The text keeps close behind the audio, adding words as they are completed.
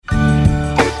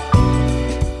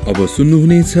अब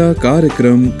सुन्नुहुनेछ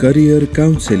कार्यक्रम career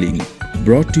counselling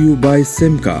brought to you by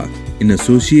Semka in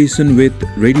association with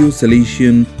Radio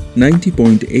Solution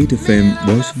 90.8 FM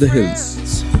Voice of the Hills.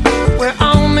 We're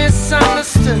all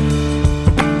misunderstood.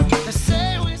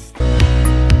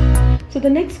 So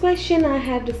the next question I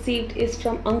have received is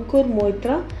from Ankur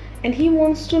Moitra, and he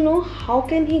wants to know how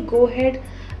can he go ahead,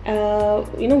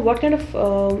 what kind of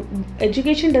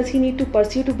education does he need to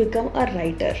pursue to become a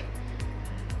writer.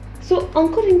 So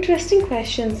Ankur, interesting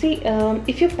question. See,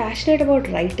 if you're passionate about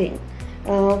writing,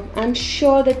 I'm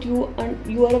sure that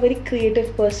you are a very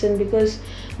creative person, because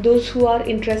those who are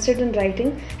interested in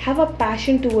writing have a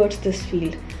passion towards this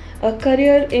field. A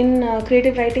career in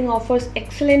creative writing offers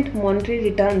excellent monetary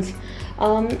returns.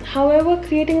 However,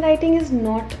 creating writing is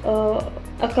not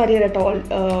a career at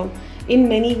all. In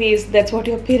many ways, that's what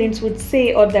your parents would say,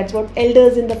 or that's what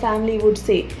elders in the family would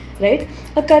say, right?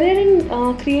 A career in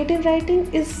creative writing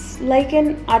is like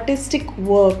an artistic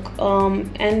work,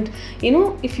 and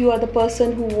if you are the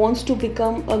person who wants to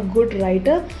become a good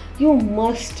writer, you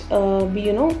must be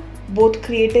both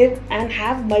creative and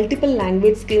have multiple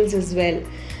language skills as well.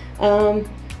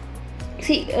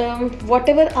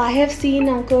 Whatever I have seen,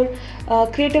 Ankur,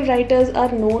 creative writers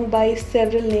are known by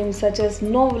several names such as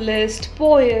novelists,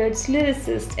 poets,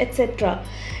 lyricists, etc.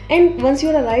 And once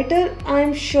you're a writer,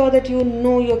 I'm sure that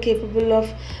you're capable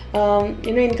of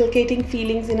inculcating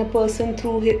feelings in a person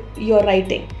through your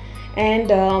writing.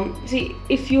 And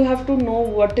if you have to know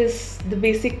what is the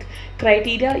basic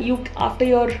criteria, after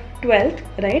your 12th,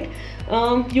 right,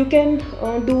 you can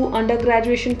do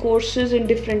undergraduation courses in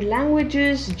different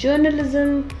languages,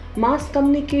 journalism, mass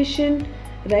communication,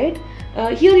 right?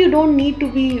 Here you don't need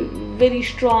to be very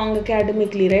strong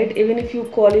academically, right? Even if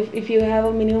you have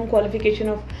a minimum qualification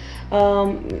of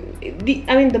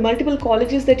the multiple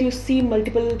colleges that you see,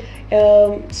 multiple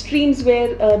streams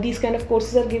where these kind of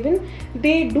courses are given,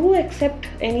 they do accept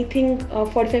anything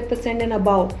 45% and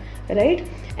above, right?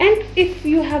 And if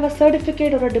you have a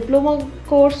certificate or a diploma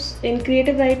course in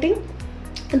creative writing,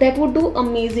 that would do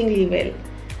amazingly well.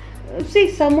 See,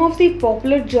 some of the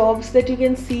popular jobs that you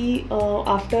can see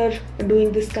after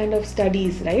doing this kind of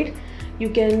studies, right? You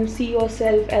can see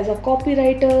yourself as a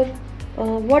copywriter.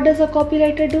 What does a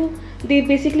copywriter do? They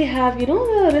basically have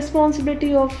the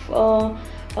responsibility of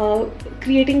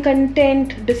creating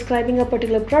content, describing a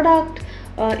particular product,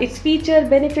 its feature,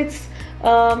 benefits,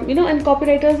 and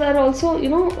copywriters are also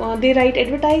they write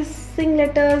advertising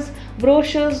letters,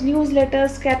 brochures,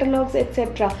 newsletters, catalogs,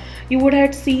 etc. You would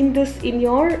have seen this in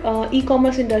your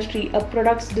e-commerce industry. A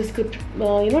product's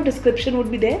description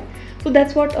would be there. So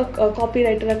that's what a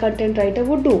copywriter, a content writer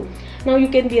would do. Now you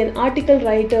can be an article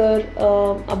writer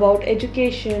about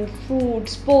education, food,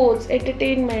 sports,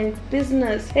 entertainment,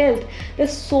 business, health.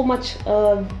 There's so much.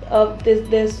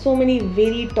 There's so many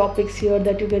varied topics here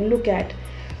that you can look at.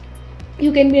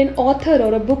 You can be an author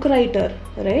or a book writer,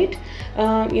 right?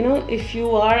 If you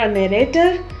are a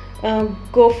narrator,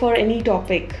 go for any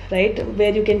topic, right,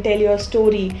 where you can tell your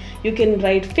story. You can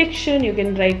write fiction, you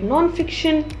can write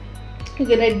non-fiction, you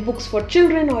can write books for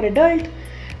children or adult.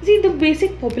 See, the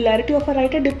basic popularity of a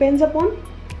writer depends upon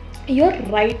your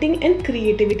writing and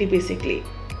creativity, basically.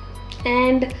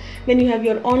 And then you have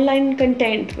your online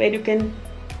content, where you can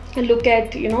look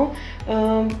at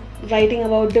writing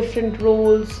about different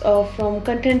roles, from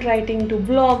content writing to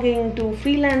blogging to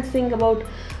freelancing, about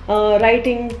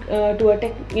writing to a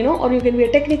tech, or you can be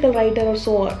a technical writer or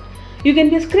so on. You can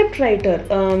be a script writer.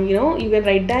 You can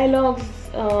write dialogues,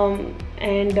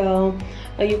 and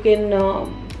you can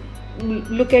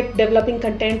look at developing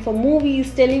content for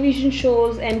movies, television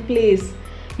shows, and plays.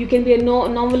 You can be a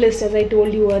novelist, as I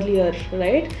told you earlier,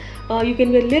 right? You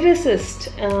can be a lyricist.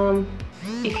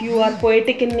 If you are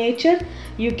poetic in nature,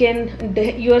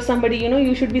 you are somebody,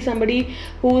 you should be somebody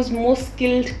who's most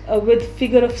skilled with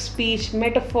figure of speech,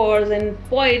 metaphors, and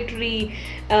poetry,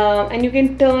 and you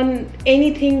can turn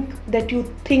anything that you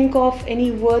think of,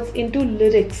 any words, into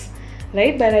lyrics,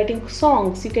 right, by writing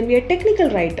songs. You can be a technical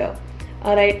writer.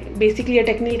 Alright, basically a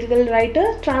technical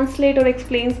writer translates or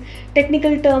explains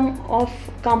technical term of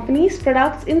companies'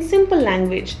 products in simple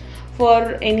language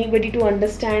for anybody to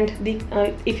understand.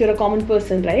 If you're a common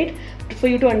person, right, for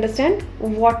you to understand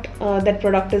what that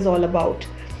product is all about.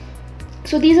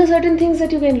 So these are certain things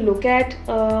that you can look at,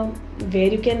 where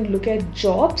you can look at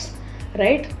jobs,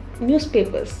 right?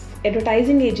 Newspapers,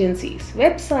 advertising agencies,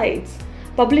 websites,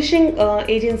 publishing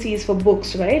agencies for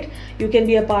books, right? You can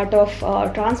be a part of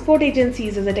transport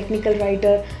agencies as a technical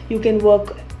writer. You can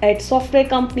work at software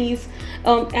companies,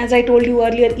 as I told you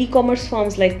earlier, e-commerce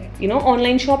firms like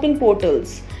online shopping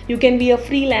portals. You can be a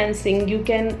freelancing, you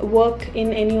can work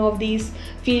in any of these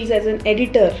fields as an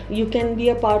editor, you can be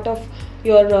a part of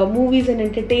your movies and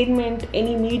entertainment,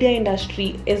 any media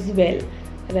industry as well,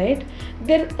 right?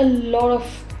 There are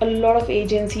a lot of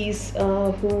agencies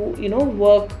who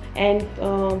work and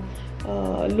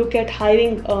look at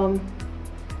hiring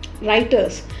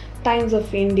writers. Times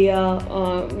of India,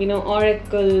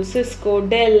 Oracle, Cisco,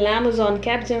 Dell, Amazon,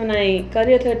 Capgemini,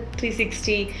 Career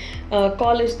 360,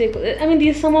 College. I mean,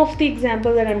 these are some of the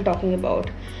examples that I'm talking about.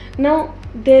 Now,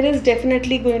 there is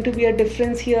definitely going to be a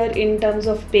difference here in terms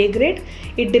of pay grade.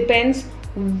 It depends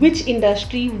which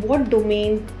industry, what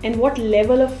domain, and what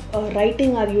level of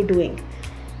writing are you doing.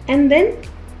 And then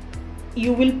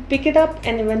you will pick it up,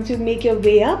 and once you make your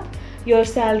way up, your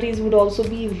salaries would also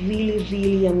be really,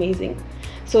 really amazing.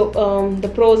 So the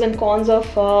pros and cons of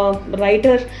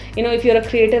writer, if you're a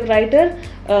creative writer,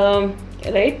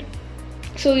 right?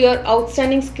 So your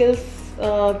outstanding skills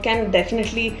can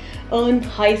definitely earn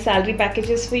high salary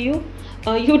packages for you.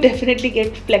 You definitely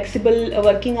get flexible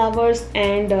working hours,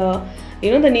 and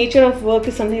the nature of work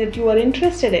is something that you are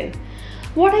interested in.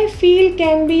 What I feel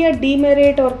can be a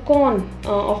demerit or con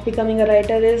of becoming a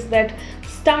writer is that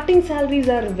starting salaries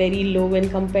are very low when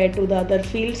compared to the other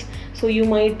fields. So you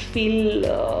might feel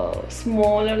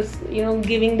small, or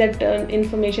giving that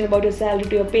information about your salary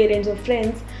to your parents or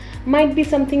friends might be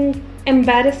something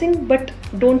embarrassing, but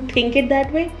don't think it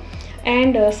that way.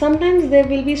 And sometimes there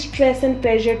will be stress and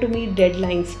pressure to meet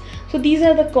deadlines. So these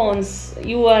are the cons.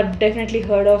 You are definitely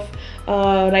heard of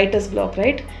writer's block,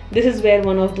 right? This is where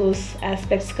one of those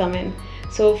aspects come in.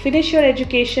 So finish your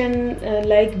education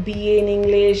like BA in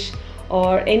English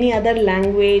or any other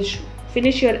language.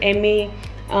 Finish your MA.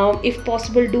 If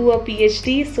possible, do a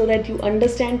PhD so that you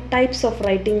understand types of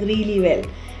writing really well.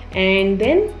 And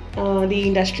then the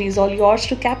industry is all yours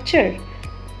to capture.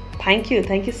 Thank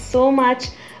you so much,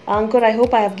 Ankur. I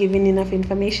hope I have given enough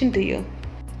information to you.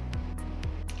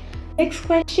 Next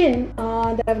question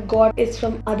that I've got is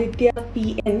from Aditya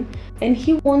PN, and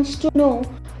he wants to know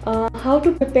how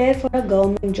to prepare for a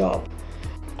government job.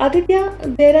 Aditya,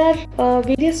 there are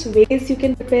various ways you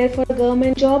can prepare for a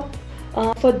government job.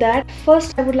 For that,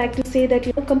 first I would like to say that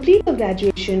complete your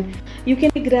graduation. You can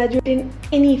be graduate in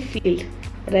any field,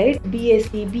 right?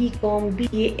 BSc, BCom,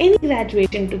 BA, any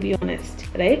graduation, to be honest,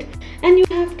 right? And you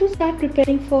have to start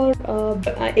preparing for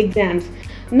exams.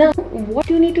 Now, what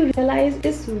you need to realize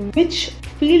is which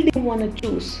field you want to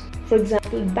choose. For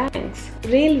example, banks,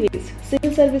 railways,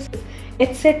 civil services,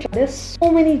 etc. There's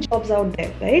so many jobs out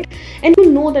there, right? And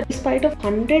you know that despite of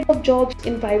hundreds of jobs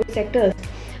in private sectors,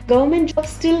 government jobs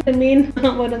still remain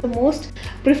one of the most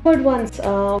preferred ones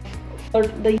for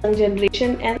the young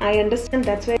generation, and I understand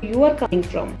that's where you are coming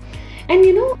from. And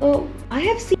I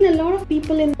have seen a lot of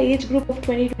people in the age group of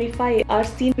 20-25 are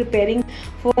seen preparing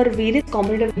for various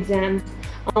competitive exams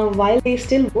while they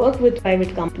still work with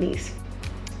private companies.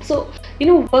 So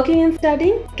working and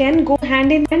studying can go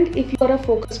hand in hand if you are a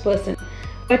focused person.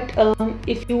 But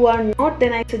if you are not,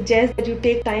 then I suggest that you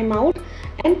take time out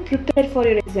and prepare for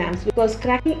your exams, because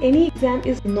cracking any exam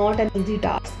is not an easy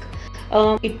task.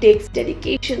 It takes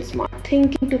dedication, smart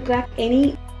thinking to crack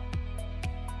any